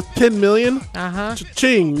Jones is worth $10 million.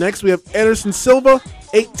 Cha-ching. Next, we have Anderson Silva,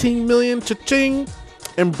 $18 million. Cha-ching.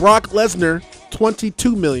 And Brock Lesnar,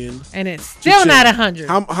 $22 million. And it's still not 100.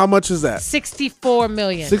 How much is that? $64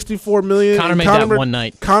 million. $64 million. Conor made that one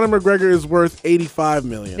night. Conor McGregor is worth $85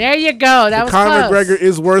 million. There you go. That was Conor close. McGregor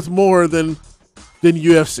is worth more than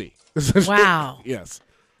UFC. Wow. Yes.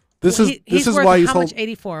 This is worth why he's how much? holding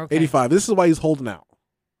 84. Okay. 85. This is why he's holding out.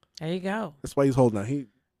 There you go. That's why he's holding out. He's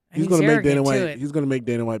He's going to make Dana arrogant, White. too. He's going to make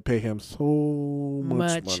Dana White pay him so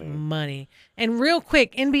much money. And real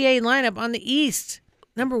quick, NBA lineup on the East.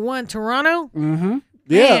 Number 1, Toronto.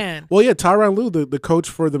 Yeah. Man. Well, yeah. Tyronn Lue, the coach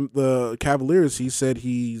for the Cavaliers, he said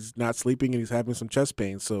he's not sleeping and he's having some chest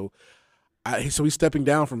pain. So he's stepping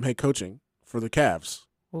down from head coaching for the Cavs.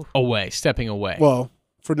 Stepping away. Well,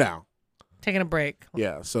 for now. Taking a break.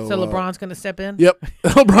 Yeah. So LeBron's going to step in? Yep.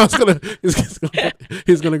 LeBron's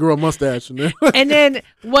he's gonna grow a mustache. And then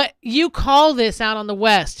what you call this out on the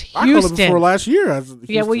West, Houston. I called it before last year.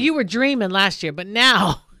 Yeah, well, you were dreaming last year, but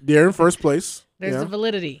now they're in first place. There's the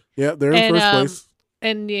validity. Yeah, they're in first place.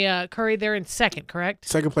 And Curry, they're in second, correct?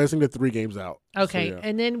 Second place, I think they're 3 games out. Okay, So, yeah.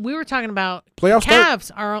 and then we were talking about Playoff Cavs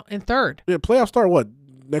are in third. Yeah, playoffs start what?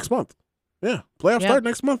 Next month. Yeah, playoffs start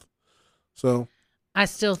next month. So I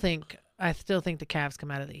still think the Cavs come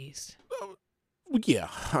out of the East. Yeah,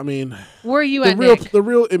 I mean, where are you at, Nick? The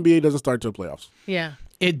real NBA doesn't start till playoffs. Yeah,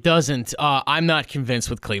 it doesn't. I'm not convinced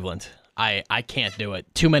with Cleveland. I can't do it.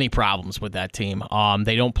 Too many problems with that team.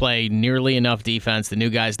 They don't play nearly enough defense. The new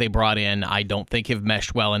guys they brought in, I don't think have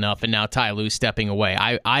meshed well enough. And now Ty Lue's stepping away.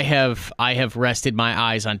 I have rested my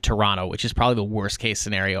eyes on Toronto, which is probably the worst case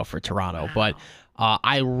scenario for Toronto. Wow. But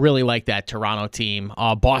I really like that Toronto team.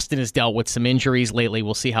 Boston has dealt with some injuries lately.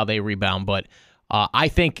 We'll see how they rebound. But I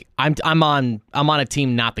think I'm on a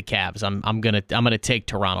team, not the Cavs. I'm gonna take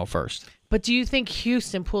Toronto first. But do you think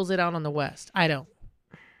Houston pulls it out on the West? I don't.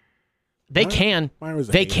 They can.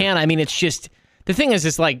 They can. I mean, it's just the thing is,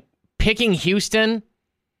 it's like picking Houston.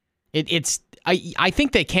 I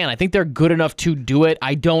think they can. I think they're good enough to do it.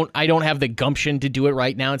 I don't have the gumption to do it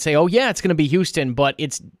right now and say, oh yeah, it's going to be Houston. But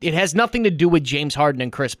it has nothing to do with James Harden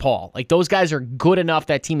and Chris Paul. Like those guys are good enough.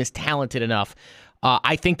 That team is talented enough.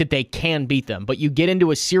 I think that they can beat them. But you get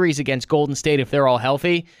into a series against Golden State if they're all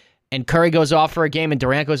healthy, and Curry goes off for a game and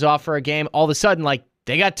Durant goes off for a game. All of a sudden, like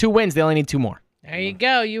they got 2 wins. They only need 2 more. There you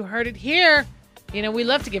go. You heard it here. You know, we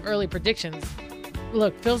love to give early predictions.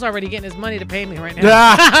 Look, Phil's already getting his money to pay me right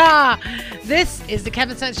now. This is the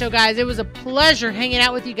Kevin Sutton Show, guys. It was a pleasure hanging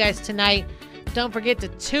out with you guys tonight. Don't forget to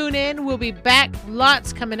tune in. We'll be back.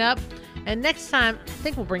 Lots coming up. And next time, I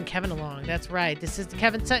think we'll bring Kevin along. That's right. This is the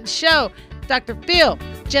Kevin Sutton Show. Dr. Phil,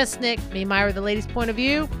 Just Nick, me, Myra, the ladies' point of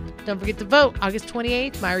view. Don't forget to vote August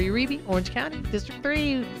 28th. Myra Uribe, Orange County, District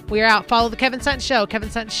 3. We are out. Follow the Kevin Sutton Show. Kevin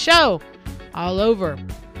Sutton Show. All over.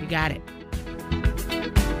 You got it.